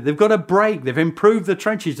wanted out of it. They've got a break. They've improved the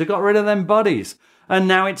trenches. They've got rid of them bodies. And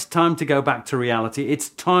now it's time to go back to reality. It's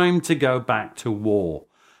time to go back to war.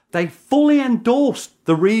 They fully endorsed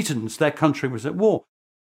the reasons their country was at war.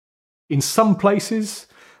 In some places,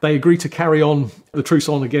 they agree to carry on the truce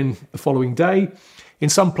on again the following day. In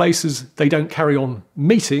some places, they don't carry on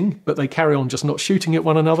meeting, but they carry on just not shooting at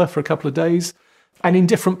one another for a couple of days. And in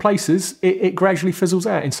different places, it gradually fizzles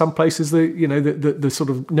out. In some places, the sort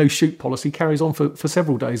of no-shoot policy carries on for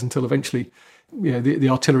several days until eventually the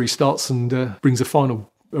artillery starts and brings a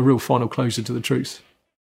real final closure to the truce.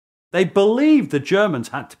 They believed the Germans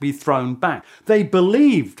had to be thrown back. They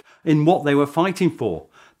believed in what they were fighting for.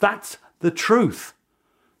 That's the truth.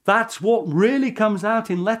 That's what really comes out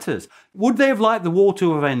in letters. Would they have liked the war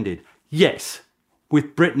to have ended? Yes,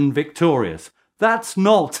 with Britain victorious. That's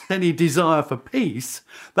not any desire for peace.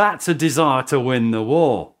 That's a desire to win the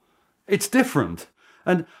war. It's different.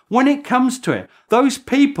 And when it comes to it, those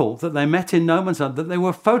people that they met in no man's land, that they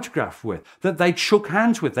were photographed with, that they'd shook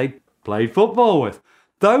hands with, they'd played football with,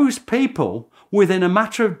 those people, within a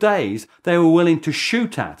matter of days, they were willing to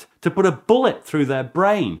shoot at, to put a bullet through their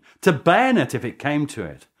brain, to bayonet if it came to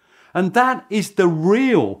it. And that is the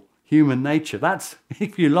real human nature. That's,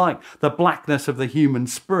 if you like, the blackness of the human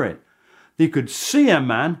spirit. You could see a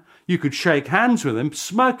man, you could shake hands with him,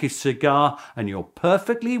 smoke his cigar, and you're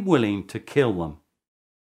perfectly willing to kill them.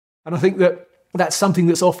 And I think that's something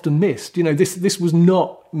that's often missed. This was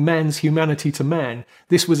not man's humanity to man.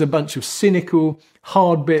 This was a bunch of cynical,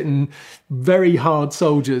 hard-bitten, very hard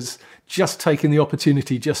soldiers just taking the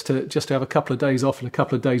opportunity just to have a couple of days off and a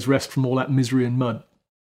couple of days rest from all that misery and mud.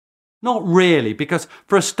 Not really, because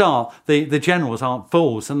for a start, the generals aren't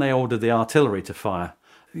fools and they ordered the artillery to fire.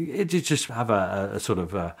 You just have a sort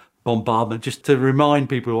of bombardment just to remind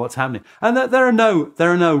people what's happening. And there are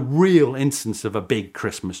no real instances of a big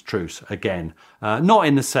Christmas truce again. Not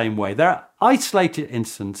in the same way. There are isolated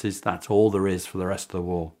instances. That's all there is for the rest of the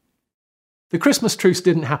war. The Christmas truce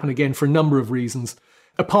didn't happen again for a number of reasons.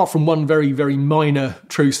 Apart from one very, very minor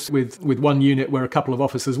truce with one unit where a couple of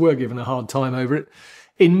officers were given a hard time over it.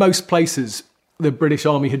 In most places, the British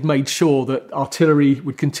Army had made sure that artillery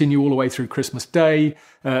would continue all the way through Christmas Day,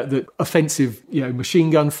 that offensive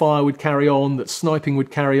machine gun fire would carry on, that sniping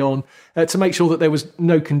would carry on, to make sure that there was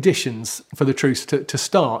no conditions for the truce to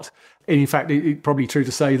start. And in fact, it's probably true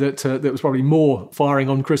to say that there was probably more firing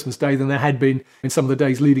on Christmas Day than there had been in some of the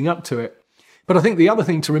days leading up to it. But I think the other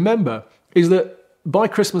thing to remember is that by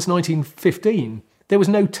Christmas 1915, there was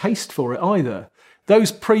no taste for it either.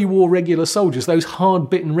 Those pre-war regular soldiers, those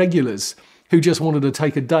hard-bitten regulars who just wanted to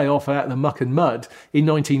take a day off out of the muck and mud in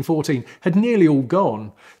 1914, had nearly all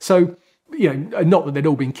gone. So, not that they'd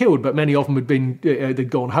all been killed, but many of them they'd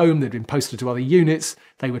gone home, they'd been posted to other units,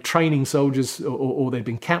 they were training soldiers or they'd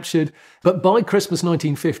been captured. But by Christmas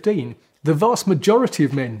 1915, the vast majority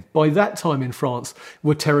of men by that time in France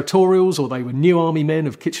were territorials or they were new army men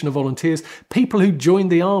of Kitchener Volunteers, people who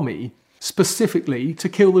joined the army specifically to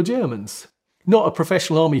kill the Germans. Not a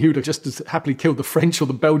professional army who would have just as happily killed the French or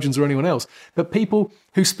the Belgians or anyone else, but people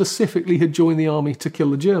who specifically had joined the army to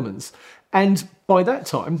kill the Germans. And by that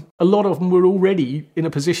time, a lot of them were already in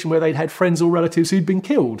a position where they'd had friends or relatives who'd been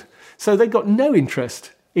killed. So they got no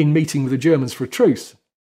interest in meeting with the Germans for a truce.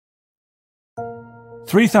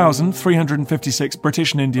 3,356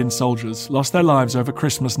 British and Indian soldiers lost their lives over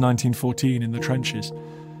Christmas 1914 in the trenches.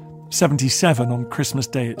 77 on Christmas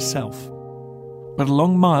Day itself. But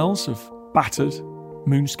along miles of battered,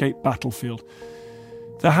 moonscape battlefield,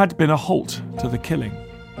 there had been a halt to the killing.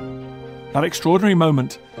 That extraordinary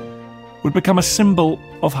moment would become a symbol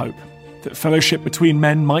of hope, that fellowship between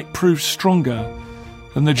men might prove stronger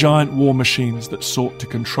than the giant war machines that sought to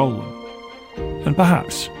control them. And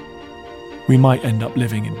perhaps we might end up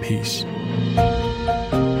living in peace.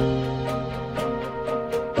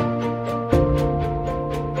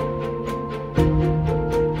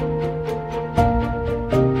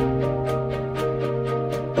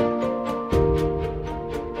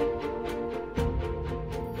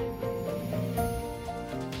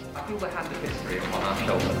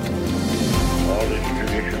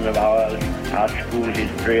 School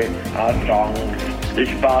history, our songs, this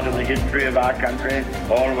part of the history of our country,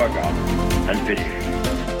 all were gone and finished.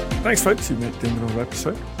 Thanks, folks. You made it in another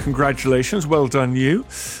episode. Congratulations. Well done, you.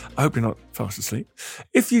 I hope you're not fast asleep.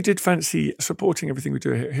 If you did fancy supporting everything we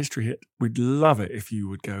do here at History Hit, we'd love it if you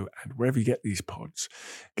would go and wherever you get these pods,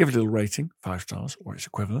 give it a little rating, 5 stars or its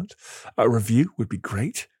equivalent. A review would be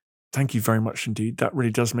great. Thank you very much indeed. That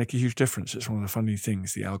really does make a huge difference. It's one of the funny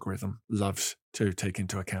things the algorithm loves to take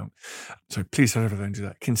into account. So please head over there and do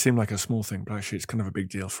that. It can seem like a small thing, but actually it's kind of a big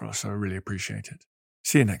deal for us. So I really appreciate it.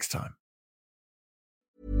 See you next time.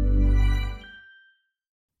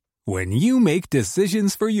 When you make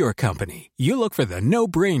decisions for your company, you look for the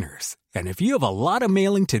no-brainers. And if you have a lot of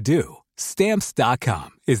mailing to do,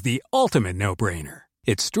 Stamps.com is the ultimate no-brainer.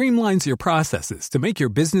 It streamlines your processes to make your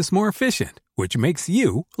business more efficient, which makes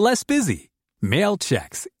you less busy. Mail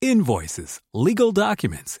checks, invoices, legal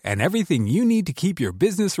documents, and everything you need to keep your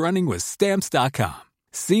business running with Stamps.com.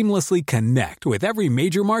 Seamlessly connect with every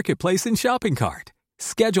major marketplace and shopping cart.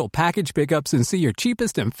 Schedule package pickups and see your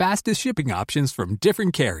cheapest and fastest shipping options from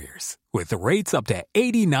different carriers, with rates up to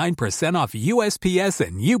 89% off USPS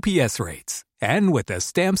and UPS rates. And with the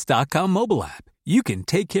Stamps.com mobile app, you can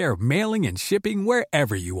take care of mailing and shipping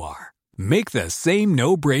wherever you are. Make the same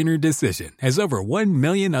no-brainer decision as over 1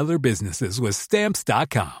 million other businesses with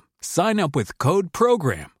Stamps.com. Sign up with code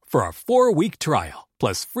PROGRAM for a 4-week trial,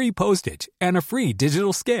 plus free postage and a free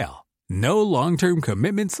digital scale. No long-term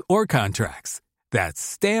commitments or contracts. That's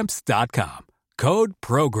Stamps.com. Code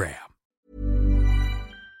PROGRAM.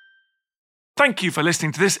 Thank you for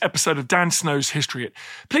listening to this episode of Dan Snow's History Hit.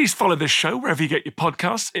 Please follow this show wherever you get your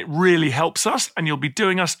podcasts. It really helps us, and you'll be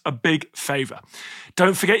doing us a big favour.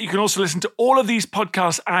 Don't forget, you can also listen to all of these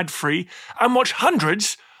podcasts ad-free and watch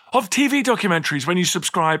hundreds of TV documentaries when you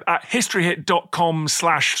subscribe at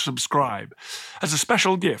historyhit.com/subscribe. As a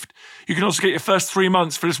special gift, you can also get your first 3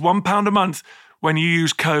 months for just £1 a month when you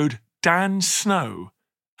use code DANSNOW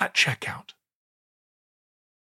at checkout.